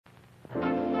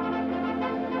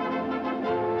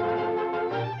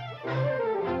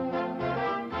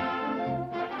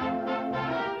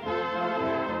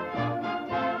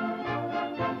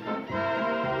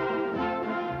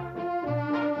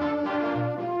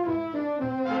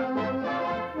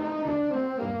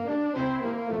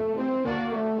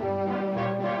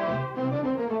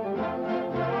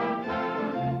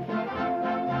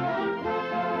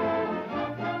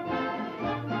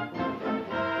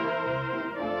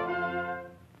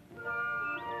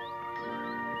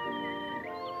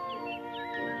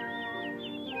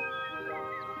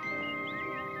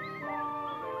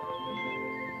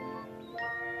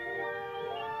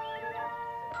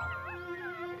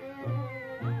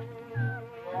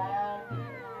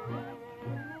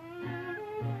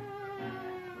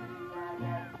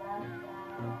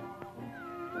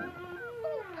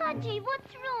Pudgy,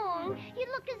 what's wrong? You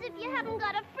look as if you haven't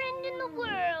got a friend in the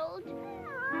world.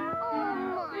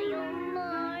 Oh,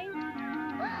 my.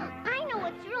 I know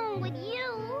what's wrong with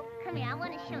you. Come here, I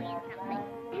want to show you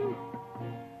something.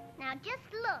 Now,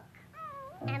 just look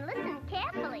and listen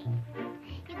carefully.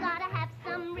 You gotta have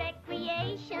some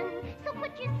recreation, so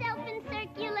put yourself in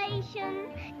circulation.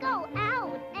 Go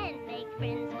out and make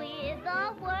friends with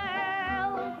the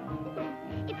world.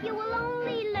 If you will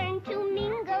only learn to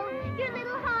mingle, your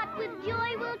little heart with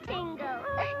joy will tingle.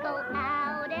 Go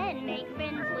out and make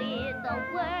friends with the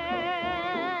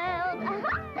world.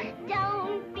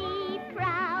 Don't be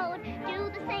proud, do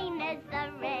the same as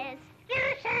the rest. You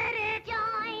said it!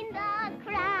 Join the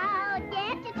crowd,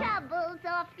 get your troubles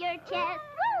off your chest.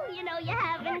 Woo! You know you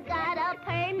haven't got a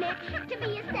permit to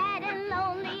be a sad and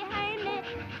lonely hermit.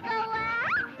 Go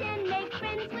out and make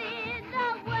friends with the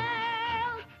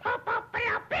world.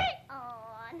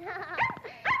 Oh, no.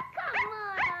 Come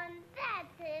on,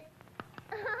 that's it.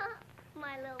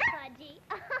 My little Pudgy.